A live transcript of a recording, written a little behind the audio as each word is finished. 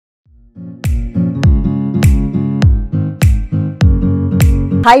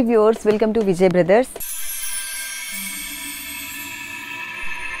Hi viewers, welcome to Vijay Brothers.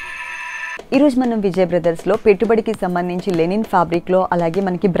 ఈ రోజు మనం విజయ్ బ్రదర్స్ లో పెట్టుబడికి సంబంధించి లెనిన్ ఫ్యాబ్రిక్ లో అలాగే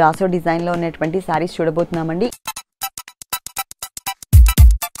మనకి బ్రాసో డిజైన్ లో ఉన్నటువంటి సారీస్ చూడబోతున్నామండి.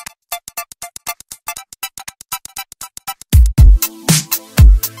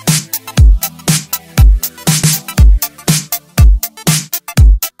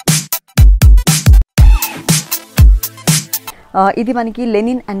 ఇది మనకి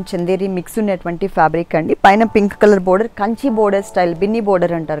లెనిన్ అండ్ చందేరి మిక్స్ ఉన్నటువంటి ఫ్యాబ్రిక్ అండి. పైన pink colour border, Kanchi border style, Binny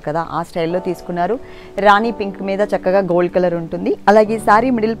border అంటారు కదా, ఆ స్టైల్లో తీసుకున్నారు. రాణి పింక్ మీద చక్కగా గోల్డ్ కలర్ ఉంటుంది. అలాగే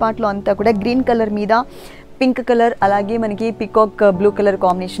సారీ మిడిల్ పార్ట్లో అంతా కూడా గ్రీన్ కలర్ మీద పింక్ కలర్, అలాగే మనకి peacock blue colour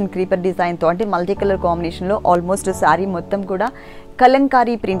combination creeper డిజైన్తో, అంటే మల్టీ కలర్ కాంబినేషన్లో ఆల్మోస్ట్ సారీ మొత్తం కూడా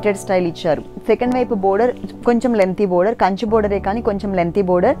కలంకారీ ప్రింటెడ్ స్టైల్ ఇచ్చారు. సెకండ్ వైపు బోర్డర్ కొంచెం లెంతీ బోర్డర్, కంచి బోర్డరే కానీ కొంచెం లెంతీ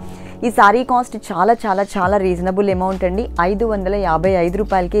బోర్డర్. ఈ సారీ కాస్ట్ చాలా చాలా చాలా రీజనబుల్ అమౌంట్ అండి. 555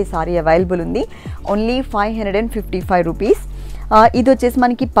 రూపాయలకి ఈ సారీ అవైలబుల్ ఉంది. Only 555 rupees. ఇది వచ్చేసి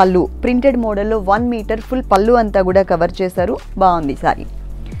మనకి పళ్ళు ప్రింటెడ్ మోడల్లో 1 మీటర్ ఫుల్ పళ్ళు అంతా కూడా కవర్ చేశారు. బాగుంది సారీ.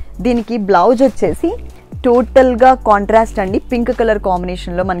 దీనికి బ్లౌజ్ వచ్చేసి టోటల్గా కాంట్రాస్ట్ అండి, పింక్ కలర్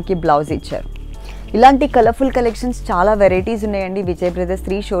కాంబినేషన్లో మనకి బ్లౌజ్ ఇచ్చారు. ఇలాంటి కలర్ఫుల్ కలెక్షన్స్ చాలా వెరైటీస్ ఉన్నాయండి విజయ్ బ్రదర్స్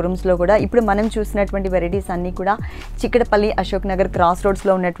 3 షోరూమ్స్లో కూడా. ఇప్పుడు మనం చూసినటువంటి వెరైటీస్ అన్నీ కూడా చిక్కడపల్లి అశోక్ నగర్ క్రాస్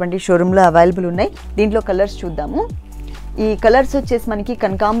రోడ్స్లో ఉన్నటువంటి షోరూంలో అవైలబుల్ ఉన్నాయి. దీంట్లో కలర్స్ చూద్దాము. ఈ కలర్స్ వచ్చేసి మనకి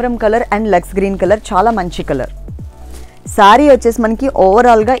కనకాంబరం colour and Lux green colour, చాలా మంచి కలర్. సారీ వచ్చేసి మనకి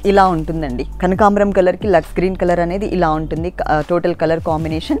ఓవరాల్గా ఇలా ఉంటుందండి. కనకాంబరం కలర్కి లక్స్ గ్రీన్ కలర్ అనేది ఇలా ఉంటుంది టోటల్ కలర్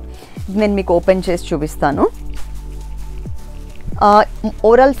కాంబినేషన్. నేను మీకు ఓపెన్ చేసి చూపిస్తాను.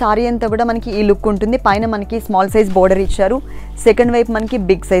 ఓవరాల్ సారీ అంతా కూడా మనకి ఈ లుక్ ఉంటుంది. పైన మనకి స్మాల్ సైజ్ బోర్డర్ ఇచ్చారు, సెకండ్ వైపు మనకి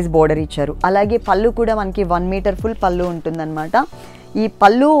బిగ్ సైజ్ బోర్డర్ ఇచ్చారు. అలాగే పళ్ళు కూడా మనకి 1 మీటర్ ఫుల్ పళ్ళు ఉంటుందన్నమాట. ఈ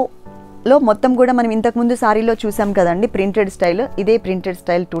పళ్ళులో మొత్తం కూడా మనం ఇంతకుముందు సారీలో చూసాం కదండి ప్రింటెడ్ స్టైల్, ఇదే printed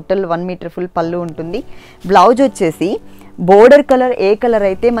style total 1 metre full పళ్ళు ఉంటుంది. బ్లౌజ్ వచ్చేసి బోర్డర్ కలర్ ఏ కలర్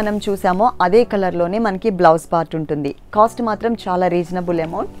అయితే మనం చూసామో అదే కలర్లోనే మనకి బ్లౌజ్ పార్ట్ ఉంటుంది. కాస్ట్ మాత్రం చాలా రీజనబుల్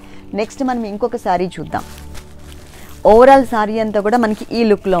అమౌంట్. నెక్స్ట్ మనం ఇంకొక సారీ చూద్దాం. ఓవరాల్ సారీ అంతా కూడా మనకి ఈ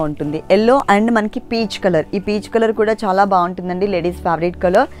లుక్లో ఉంటుంది. ఎల్లో అండ్ మనకి పీచ్ కలర్, ఈ పీచ్ కలర్ కూడా చాలా బాగుంటుందండి, లేడీస్ ఫేవరెట్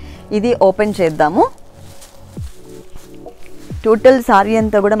కలర్. ఇది ఓపెన్ చేద్దాము. టోటల్ సారీ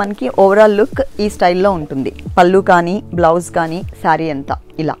అంతా కూడా మనకి ఓవరాల్ లుక్ ఈ స్టైల్లో ఉంటుంది. పళ్ళు కానీ బ్లౌజ్ కానీ సారీ అంతా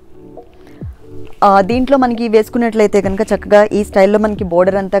ఇలా. దీంట్లో మనకి వేసుకున్నట్లయితే కనుక చక్కగా ఈ స్టైల్లో మనకి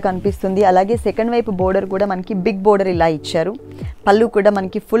బోర్డర్ అంతా కనిపిస్తుంది. అలాగే సెకండ్ వైపు బోర్డర్ కూడా మనకి బిగ్ బోర్డర్ ఇలా ఇచ్చారు. పళ్ళు కూడా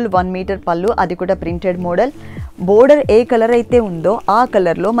మనకి ఫుల్ 1 మీటర్ పళ్ళు, అది కూడా ప్రింటెడ్ మోడల్. బోర్డర్ ఏ కలర్ అయితే ఉందో ఆ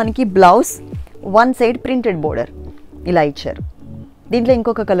కలర్లో మనకి బ్లౌజ్ 1 సైడ్ ప్రింటెడ్ బోర్డర్ ఇలా ఇచ్చారు. దీంట్లో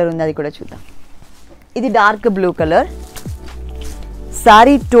ఇంకొక కలర్ ఉంది, అది కూడా చూద్దాం. ఇది డార్క్ బ్లూ కలర్.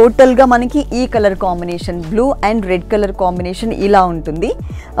 సారీ టోటల్గా మనకి ఈ colour combination, blue and red colour combination ఇలా ఉంటుంది.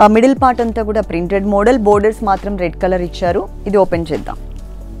 మిడిల్ పార్ట్ అంతా కూడా ప్రింటెడ్ మోడల్, బోర్డర్స్ మాత్రం రెడ్ కలర్ ఇచ్చారు. ఇది ఓపెన్ చేద్దాం.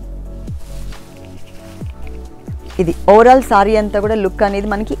 ఇది ఓవరాల్ సారీ అంతా కూడా లుక్ అనేది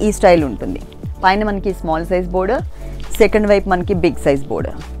మనకి ఈ స్టైల్ ఉంటుంది. పైన మనకి స్మాల్ సైజ్ బోర్డర్, సెకండ్ వైపు మనకి బిగ్ సైజ్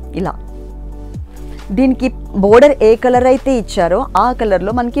బోర్డర్ ఇలా. దీనికి బోర్డర్ ఏ కలర్ అయితే ఇచ్చారో ఆ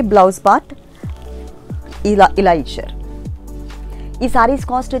కలర్లో మనకి బ్లౌజ్ పార్ట్ ఇలా ఇచ్చారు. ఈ సారీస్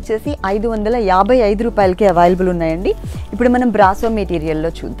కాస్ట్ వచ్చేసి 555 రూపాయలకి అవైలబుల్ ఉన్నాయండి. ఇప్పుడు మనం బ్రాసో మెటీరియల్లో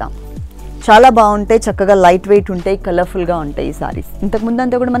చూద్దాం. చాలా బాగుంటాయి, చక్కగా లైట్ వెయిట్ ఉంటాయి, కలర్ఫుల్గా ఉంటాయి ఈ సారీస్. ఇంతకుముందు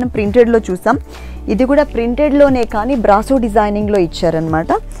అంతా కూడా మనం ప్రింటెడ్లో చూసాం, ఇది కూడా ప్రింటెడ్లోనే కానీ బ్రాసో డిజైనింగ్లో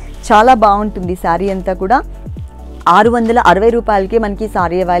ఇచ్చారనమాట. చాలా బాగుంటుంది సారీ అంతా కూడా. 660 రూపాయలకి మనకి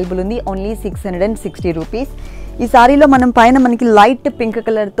సారీ అవైలబుల్ ఉంది. Only 660 rupees. ఈ సారీలో మనం పైన మనకి లైట్ పింక్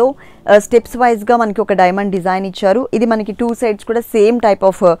కలర్తో స్టెప్స్ వైజ్గా మనకి ఒక డైమండ్ డిజైన్ ఇచ్చారు. ఇది మనకి 2 సైడ్స్ కూడా సేమ్ టైప్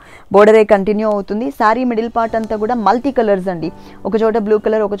ఆఫ్ బోర్డరే కంటిన్యూ అవుతుంది. సారీ మిడిల్ పార్ట్ అంతా కూడా మల్టీ కలర్స్ అండి. ఒక చోట బ్లూ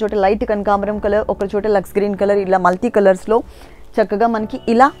కలర్, ఒక చోట లైట్ కనకాంబరం కలర్, ఒక చోట లక్స్ గ్రీన్ కలర్, ఇలా మల్టీ కలర్స్లో చక్కగా మనకి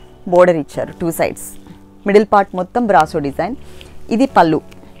ఇలా బోర్డర్ ఇచ్చారు 2 సైడ్స్. మిడిల్ పార్ట్ మొత్తం బ్రాసో డిజైన్. ఇది పళ్ళు,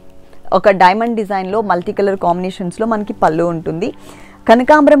 ఒక డైమండ్ డిజైన్లో మల్టీ కలర్ కాంబినేషన్స్లో మనకి పళ్ళు ఉంటుంది.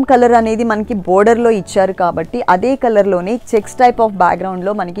 కనకాంబరం కలర్ అనేది మనకి బోర్డర్లో ఇచ్చారు కాబట్టి అదే కలర్లోనే చెక్స్ టైప్ ఆఫ్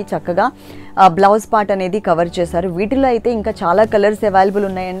బ్యాక్గ్రౌండ్లో మనకి చక్కగా బ్లౌజ్ పార్ట్ అనేది కవర్ చేశారు. వీటిలో అయితే ఇంకా చాలా కలర్స్ అవైలబుల్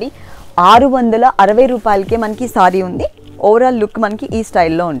ఉన్నాయండి. 660 రూపాయలకే మనకి సారీ ఉంది. ఓవరాల్ లుక్ మనకి ఈ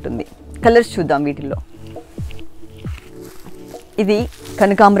స్టైల్లో ఉంటుంది. కలర్స్ చూద్దాం వీటిల్లో. ఇది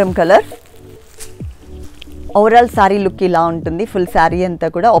కనకాంబరం కలర్. ఓవరాల్ సారీ లుక్ ఇలా ఉంటుంది. ఫుల్ సారీ అంతా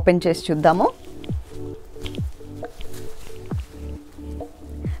కూడా ఓపెన్ చేసి చూద్దాము.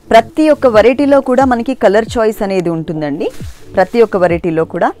 ప్రతి ఒక్క వెరైటీలో కూడా మనకి కలర్ చాయిస్ అనేది ఉంటుందండి. ప్రతి ఒక్క వెరైటీలో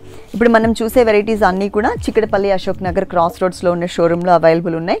కూడా. ఇప్పుడు మనం చూసే వెరైటీస్ అన్నీ కూడా చిక్కడపల్లి అశోక్ నగర్ క్రాస్ రోడ్స్లో ఉన్న షోరూంలో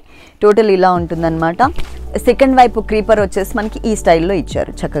అవైలబుల్ ఉన్నాయి. టోటల్ ఇలా ఉంటుందన్నమాట. సెకండ్ వైపు క్రీపర్ వచ్చేసి మనకి ఈ స్టైల్లో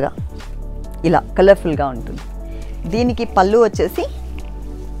ఇచ్చారు, చక్కగా ఇలా కలర్ఫుల్గా ఉంటుంది. దీనికి పళ్ళు వచ్చేసి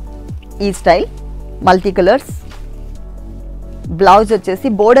ఈ స్టైల్ మల్టీ కలర్స్. బ్లౌజ్ వచ్చేసి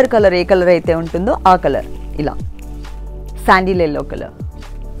బోర్డర్ కలర్ ఏ కలర్ అయితే ఉంటుందో ఆ కలర్, ఇలా శాండిల్ ఎల్లో కలర్.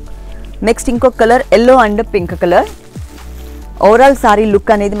 నెక్స్ట్ ఇంకొక colour yellow and pink colour. Overall sorry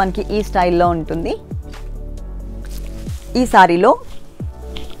look అనేది మనకి ఈ స్టైల్లో ఉంటుంది. ఈ సారీలో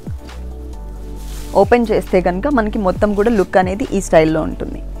ఓపెన్ చేస్తే కనుక మనకి మొత్తం కూడా లుక్ అనేది ఈ స్టైల్లో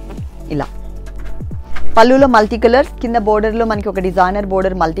ఉంటుంది. ఇలా పళ్ళులో మల్టీ కలర్స్, కింద బోర్డర్లో మనకి ఒక డిజైనర్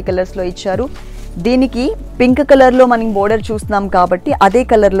బోర్డర్ మల్టీ కలర్స్లో ఇచ్చారు. దీనికి పింక్ కలర్లో మనం బోర్డర్ చూస్తున్నాం కాబట్టి అదే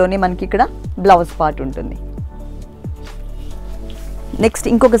కలర్లోనే మనకి ఇక్కడ బ్లౌజ్ పార్ట్ ఉంటుంది. నెక్స్ట్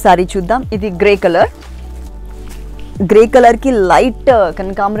ఇంకొక సారీ చూద్దాం. ఇది గ్రే కలర్. గ్రే కలర్కి లైట్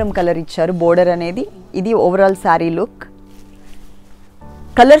కనకాంబరం కలర్ ఇచ్చారు బోర్డర్ అనేది. ఇది ఓవరాల్ శారీ లుక్.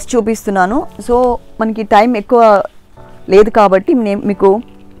 కలర్స్ చూపిస్తున్నాను, సో మనకి టైం ఎక్కువ లేదు కాబట్టి నేను మీకు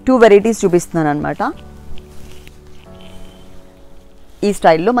 2 వెరైటీస్ చూపిస్తున్నాను అనమాట. ఈ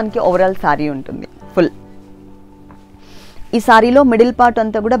స్టైల్లో మనకి ఓవరాల్ శారీ ఉంటుంది ఫుల్. ఈ శారీలో మిడిల్ పార్ట్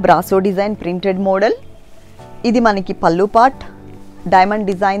అంతా కూడా బ్రాసో డిజైన్ ప్రింటెడ్ మోడల్. ఇది మనకి పళ్ళు పార్ట్ డైమండ్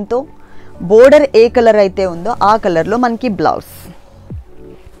డిజైన్తో. బోర్డర్ ఏ కలర్ అయితే ఉందో ఆ కలర్లో మనకి బ్లౌజ్.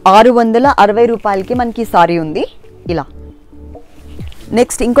 660 రూపాయలకి మనకి సారీ ఉంది ఇలా.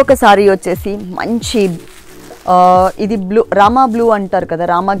 నెక్స్ట్ ఇంకొక సారీ వచ్చేసి మంచి ఇది బ్లూ, రామా బ్లూ అంటారు కదా,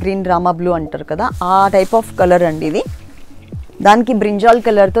 రామా గ్రీన్ రామా బ్లూ అంటారు కదా, ఆ టైప్ ఆఫ్ కలర్ అండి ఇది. దానికి బ్రింజాల్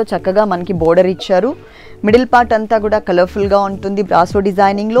కలర్తో చక్కగా మనకి బోర్డర్ ఇచ్చారు. మిడిల్ పార్ట్ అంతా కూడా కలర్ఫుల్గా ఉంటుంది బ్రాసో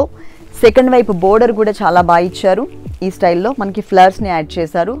డిజైనింగ్లో. సెకండ్ వైపు బోర్డర్ కూడా చాలా బాగా ఇచ్చారు. ఈ స్టైల్లో మనకి ఫ్లవర్స్ని యాడ్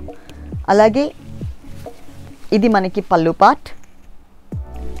చేశారు. అలాగే ఇది మనకి పళ్ళు పార్ట్.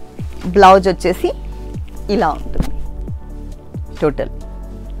 బ్లౌజ్ వచ్చేసి ఇలా ఉంటుంది టోటల్.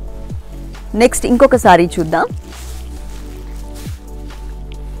 నెక్స్ట్ ఇంకొక సారీ చూద్దాం.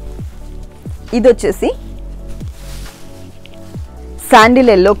 ఇది వచ్చేసి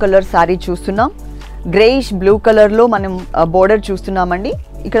శాండిల్ ఎల్లో కలర్ సారీ చూస్తున్నాం. గ్రేయిష్ బ్లూ కలర్లో మనం బోర్డర్ చూస్తున్నామండి.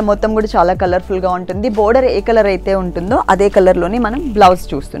 ఇక్కడ మొత్తం కూడా చాలా కలర్ఫుల్గా ఉంటుంది. బోర్డర్ ఏ కలర్ అయితే ఉంటుందో అదే కలర్లోనే మనం బ్లౌజ్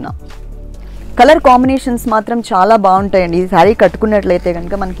చూస్తున్నాం. కలర్ కాంబినేషన్స్ మాత్రం చాలా బాగుంటాయండి. ఈ శారీ కట్టుకున్నట్లయితే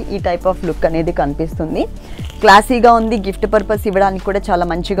కనుక మనకి ఈ టైప్ ఆఫ్ లుక్ అనేది కనిపిస్తుంది. క్లాసీగా ఉంది, గిఫ్ట్ పర్పస్ ఇవ్వడానికి కూడా చాలా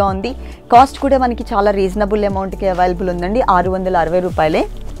మంచిగా ఉంది. కాస్ట్ కూడా మనకి చాలా రీజనబుల్ అమౌంట్కి అవైలబుల్ ఉందండి, 660 రూపాయలే.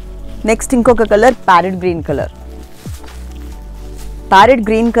 నెక్స్ట్ ఇంకొక colour parrot green colour. Parrot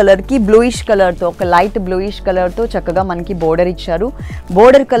green కలర్కి బ్లూయిష్ కలర్తో, ఒక లైట్ బ్లూయిష్ కలర్తో చక్కగా మనకి బోర్డర్ ఇచ్చారు.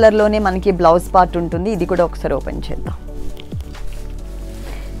 బోర్డర్ కలర్లోనే మనకి బ్లౌజ్ పార్ట్ ఉంటుంది. ఇది కూడా ఒకసారి ఓపెన్ చేద్దాం.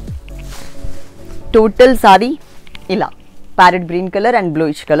 టోటల్ సారీ ఇలా parrot green colour and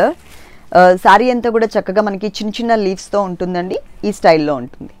bluish colour. Sorry అంతా కూడా చక్కగా మనకి చిన్న చిన్న లీవ్స్తో ఉంటుందండి, ఈ స్టైల్లో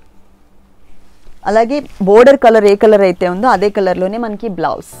ఉంటుంది. అలాగే బోర్డర్ కలర్ ఏ కలర్ అయితే ఉందో అదే కలర్లోనే మనకి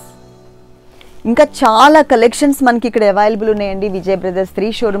బ్లౌజ్. ఇంకా చాలా కలెక్షన్స్ మనకి ఇక్కడ అవైలబుల్ ఉన్నాయండి విజయ్ బ్రదర్స్ 3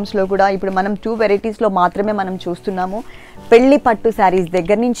 షోరూమ్స్లో కూడా. ఇప్పుడు మనం 2 వెరైటీస్లో మాత్రమే మనం చూస్తున్నాము. పెళ్లి పట్టు శారీస్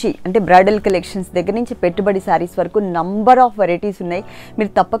దగ్గర నుంచి, అంటే బ్రైడల్ కలెక్షన్స్ దగ్గర నుంచి పెట్టుబడి శారీస్ వరకు నంబర్ ఆఫ్ వెరైటీస్ ఉన్నాయి.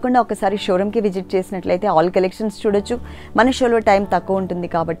 మీరు తప్పకుండా ఒకసారి షోరూమ్కి విజిట్ చేసినట్లయితే ఆల్ కలెక్షన్స్ చూడొచ్చు. మన షోలో టైం తక్కువ ఉంటుంది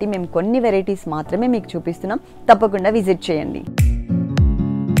కాబట్టి మేము కొన్ని వెరైటీస్ మాత్రమే మీకు చూపిస్తున్నాం. తప్పకుండా విజిట్ చేయండి.